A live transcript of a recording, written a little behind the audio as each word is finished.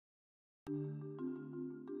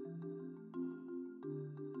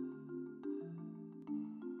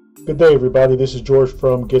Good day everybody, this is George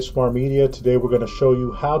from Get Smart Media. Today we're going to show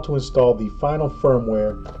you how to install the final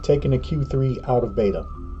firmware taking the Q3 out of beta.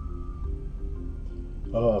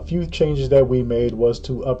 A few changes that we made was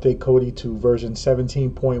to update Kodi to version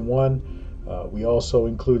 17.1. We also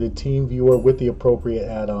included TeamViewer with the appropriate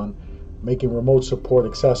add-on, making remote support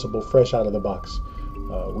accessible fresh out of the box.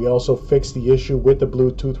 We also fixed the issue with the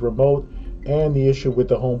Bluetooth remote and the issue with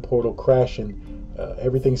the home portal crashing.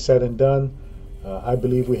 Everything said and done, I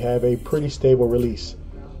believe we have a pretty stable release.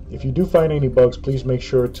 If you do find any bugs, please make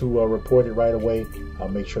sure to report it right away. I'll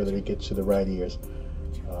make sure that it gets to the right ears.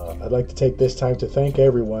 I'd like to take this time to thank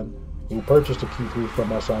everyone who purchased a Q3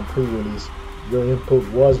 from us on pre-release. Your input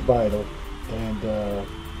was vital, and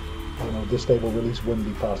this stable release wouldn't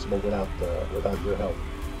be possible without your help.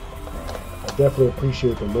 I definitely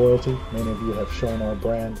appreciate the loyalty many of you have shown our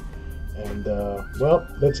brand, and well,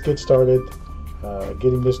 let's get started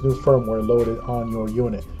getting this new firmware loaded on your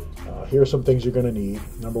unit. Here are some things you're going to need.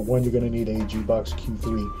 Number one, you're going to need a G-Box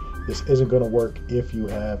Q3. This isn't going to work if you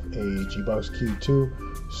have a G-Box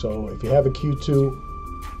Q2. So if you have a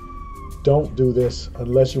Q2, don't do this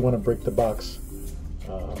unless you want to brick the box.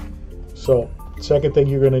 So second thing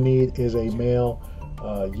you're going to need is a male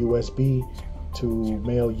USB to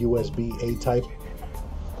male USB A type.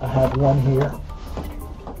 I have one here.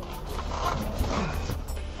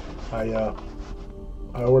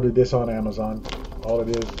 I ordered this on Amazon. All it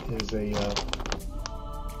is a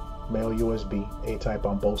male USB A type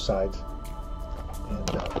on both sides, and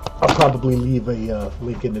I'll probably leave a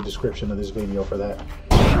link in the description of this video for that.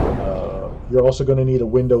 You're also going to need a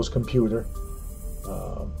Windows computer.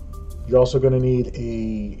 You're also going to need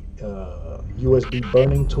a USB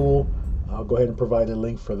burning tool. I'll go ahead and provide a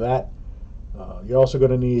link for that. You're also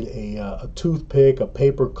going to need a toothpick, a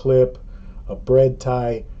paper clip, a bread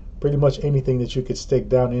tie, pretty much anything that you could stick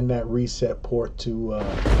down in that reset port to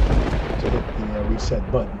hit the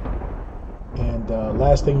reset button. And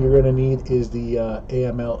last thing you're going to need is the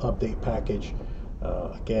AML update package.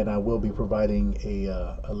 Again, I will be providing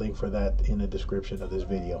a link for that in the description of this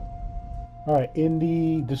video. Alright, in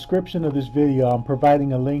the description of this video, I'm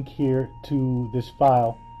providing a link here to this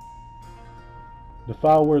file. The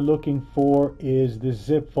file we're looking for is this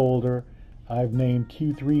zip folder I've named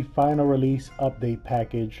Q3 Final Release Update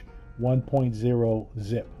Package 1.0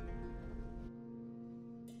 zip.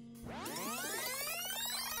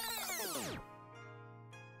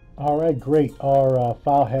 Alright, great. Our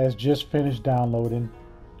file has just finished downloading.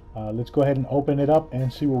 Let's go ahead and open it up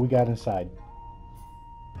and see what we got inside.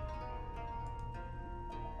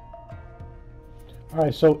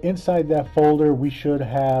 Alright, so inside that folder we should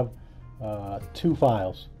have two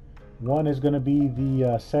files. One is going to be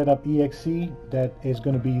the setup exe, that is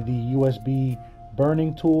going to be the USB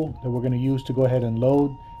burning tool that we're going to use to go ahead and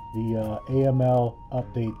load the AML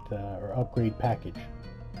update or upgrade package.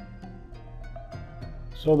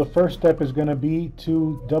 So the first step is going to be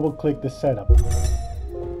to double click the setup.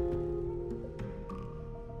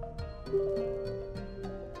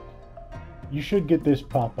 You should get this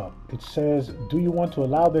pop up. It says, do you want to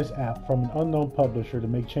allow this app from an unknown publisher to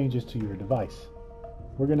make changes to your device?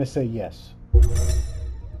 We're going to say yes.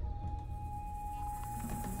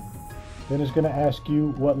 Then it's going to ask you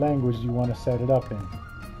what language you want to set it up in.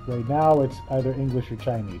 Right now it's either English or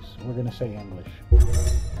Chinese. We're going to say English.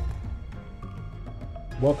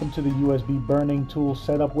 Welcome to the USB burning tool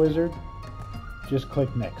setup wizard. Just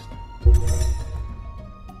click next.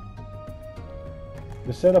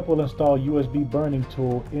 The setup will install USB burning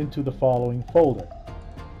tool into the following folder.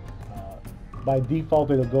 By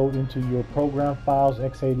default, it'll go into your program files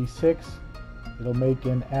x86. It'll make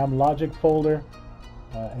an Amlogic folder,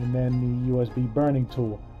 and then the USB burning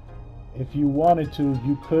tool. If you wanted to,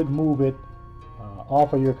 you could move it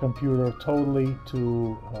off of your computer totally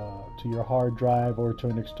to your hard drive or to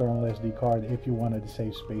an external SD card if you wanted to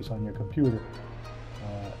save space on your computer.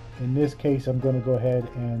 In this case, I'm going to go ahead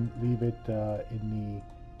and leave it in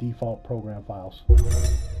the default program files.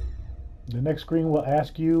 The next screen will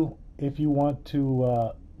ask you if you want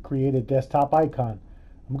to create a desktop icon.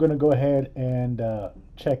 I'm going to go ahead and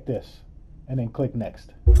check this and then click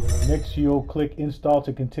next. Next, you'll click install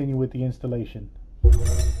to continue with the installation.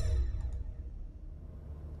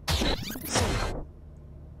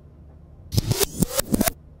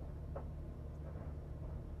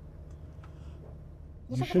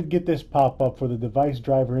 You should get this pop-up for the device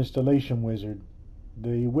driver installation wizard.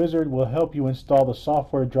 The wizard will help you install the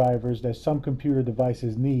software drivers that some computer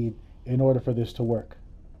devices need in order for this to work.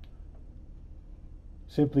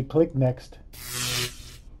 Simply click next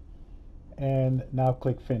and now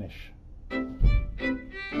click finish.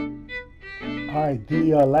 Alright,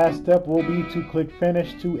 the last step will be to click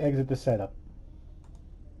Finish to exit the setup.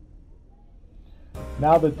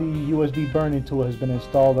 Now that the USB burning tool has been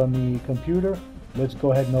installed on the computer, let's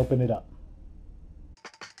go ahead and open it up.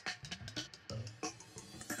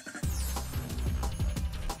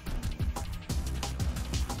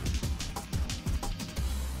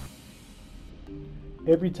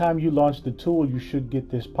 Every time you launch the tool, you should get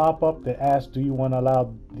this pop-up that asks, do you want to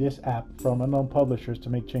allow this app from unknown publishers to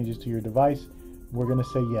make changes to your device? We're going to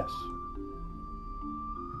say yes.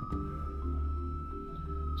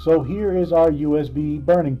 So here is our USB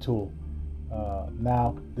burning tool.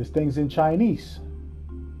 Now this thing's in Chinese.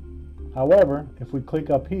 However, if we click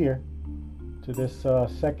up here to this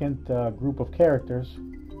second group of characters,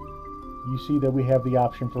 you see that we have the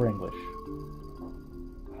option for English.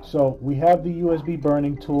 So we have the USB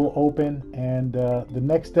burning tool open, and the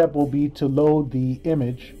next step will be to load the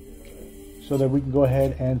image so that we can go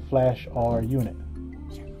ahead and flash our unit.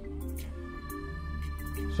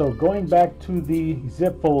 So going back to the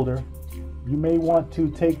zip folder, you may want to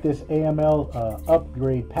take this AML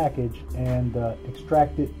upgrade package and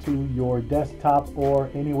extract it to your desktop or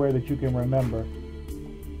anywhere that you can remember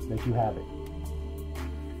that you have it.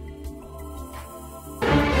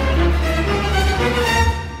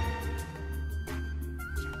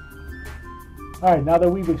 Alright, now that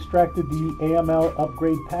we've extracted the AML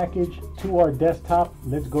upgrade package to our desktop,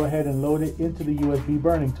 let's go ahead and load it into the USB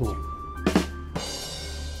burning tool.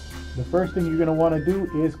 The first thing you're going to want to do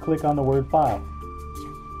is click on the word File.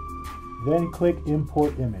 Then click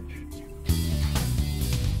Import Image.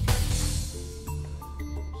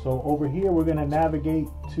 So over here we're going to navigate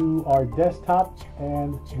to our desktop,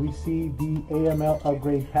 and we see the AML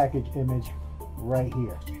upgrade package image right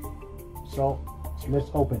here. So let's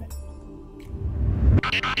open it.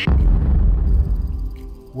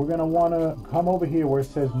 We're going to want to come over here where it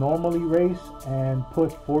says Normal Erase and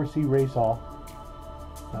put Force Erase Off.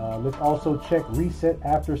 Let's also check Reset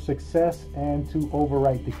After Success and to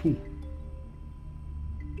overwrite the key.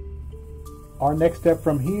 Our next step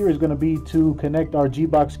from here is going to be to connect our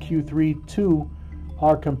Gbox Q3 to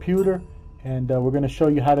our computer, and we're going to show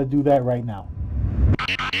you how to do that right now.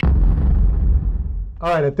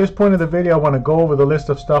 Alright, at this point of the video I want to go over the list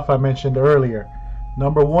of stuff I mentioned earlier.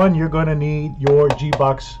 Number one, you're going to need your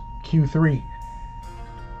Gbox Q3.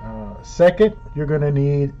 Second, you're going to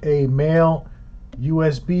need a male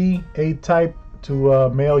USB A-type to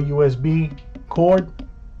male USB cord.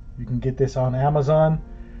 You can get this on Amazon.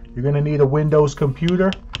 You're going to need a Windows computer.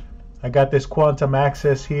 I got this Quantum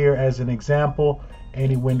Access here as an example.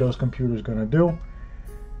 Any Windows computer is going to do.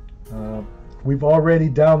 We've already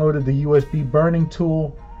downloaded the USB burning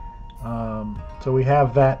tool, so we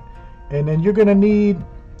have that. And then you're going to need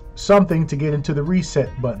something to get into the reset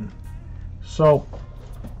button. So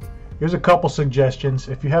here's a couple suggestions.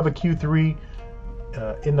 If you have a Q3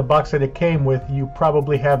 in the box that it came with, you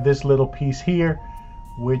probably have this little piece here,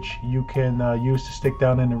 which you can use to stick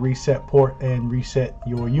down in the reset port and reset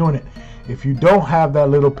your unit. If you don't have that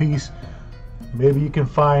little piece, maybe you can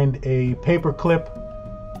find a paper clip.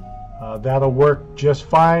 That'll work just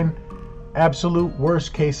fine. Absolute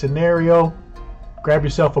worst case scenario, grab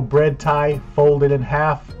yourself a bread tie, fold it in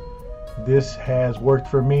half. This has worked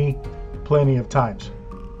for me plenty of times.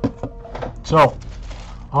 So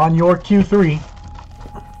on your Q3,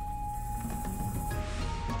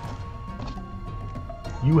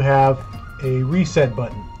 you have a reset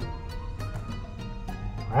button.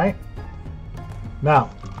 All right,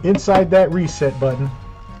 now inside that reset button,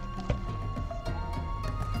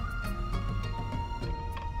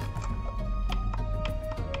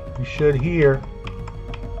 you should hear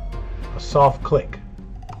a soft click.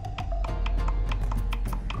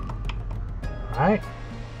 All right.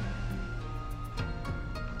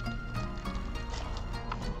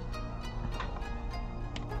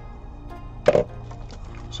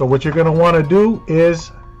 So what you're going to want to do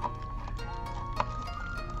is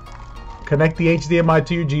connect the HDMI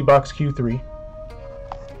to your Gbox Q3.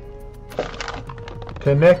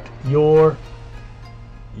 Connect your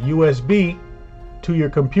USB to your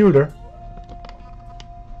computer,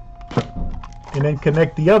 and then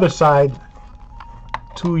connect the other side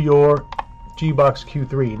to your Gbox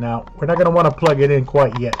Q3. Now we're not going to want to plug it in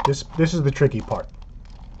quite yet. This is the tricky part.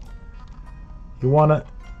 You want to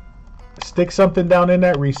stick something down in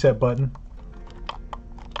that reset button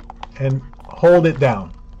and hold it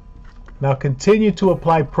down. Now continue to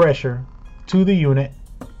apply pressure to the unit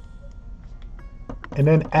and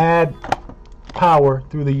then add power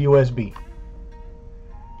through the USB.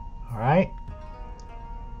 Alright,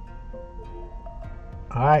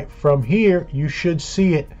 from here you should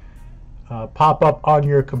see it pop up on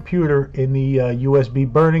your computer in the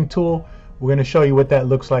USB burning tool. We're going to show you what that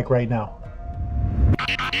looks like right now.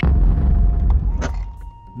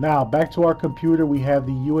 Now back to our computer, we have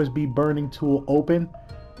the USB burning tool open.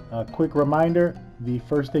 Quick reminder, the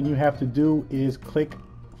first thing you have to do is click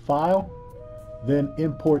File, then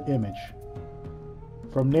Import Image.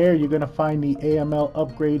 From there you're going to find the AML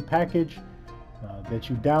upgrade package that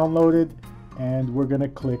you downloaded, and we're going to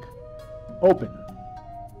click Open.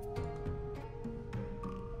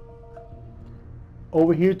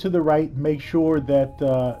 Over here to the right, make sure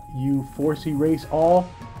that you force erase all,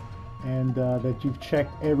 and that you've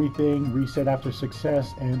checked everything, reset after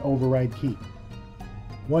success, and override key.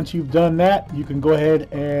 Once you've done that, you can go ahead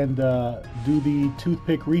and do the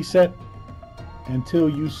toothpick reset until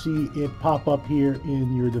you see it pop up here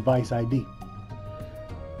in your device ID.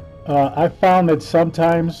 I found that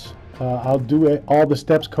sometimes I'll do all the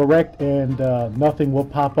steps correct and nothing will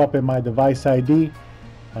pop up in my device ID.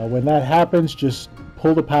 When that happens, just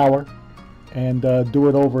pull the power and do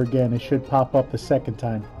it over again. It should pop up the second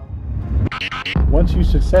time. Once you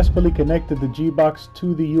successfully connected the G-Box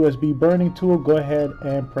to the USB burning tool, go ahead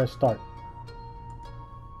and press start.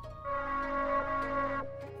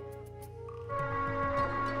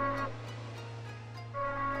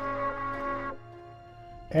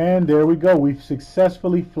 And there we go. We've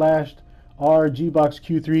successfully flashed our G-Box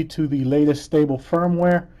Q3 to the latest stable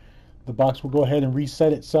firmware. The box will go ahead and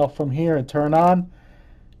reset itself from here and turn on.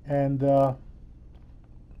 And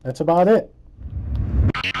that's about it.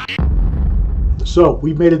 So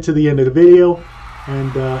we've made it to the end of the video,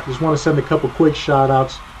 and just want to send a couple quick shout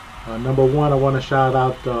outs. Number one, I want to shout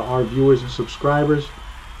out our viewers and subscribers.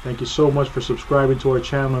 Thank you so much for subscribing to our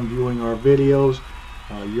channel and viewing our videos.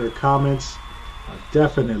 Your comments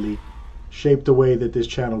definitely shape the way that this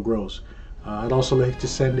channel grows. I'd also like to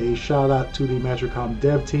send a shout out to the Matricom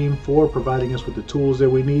dev team for providing us with the tools that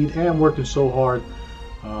we need and working so hard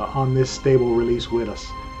on this stable release with us.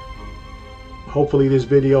 Hopefully this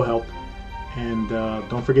video helped, and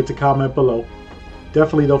don't forget to comment below.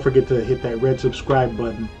 Definitely don't forget to hit that red subscribe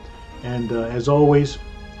button, and as always,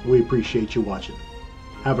 we appreciate you watching.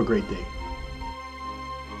 Have a great day.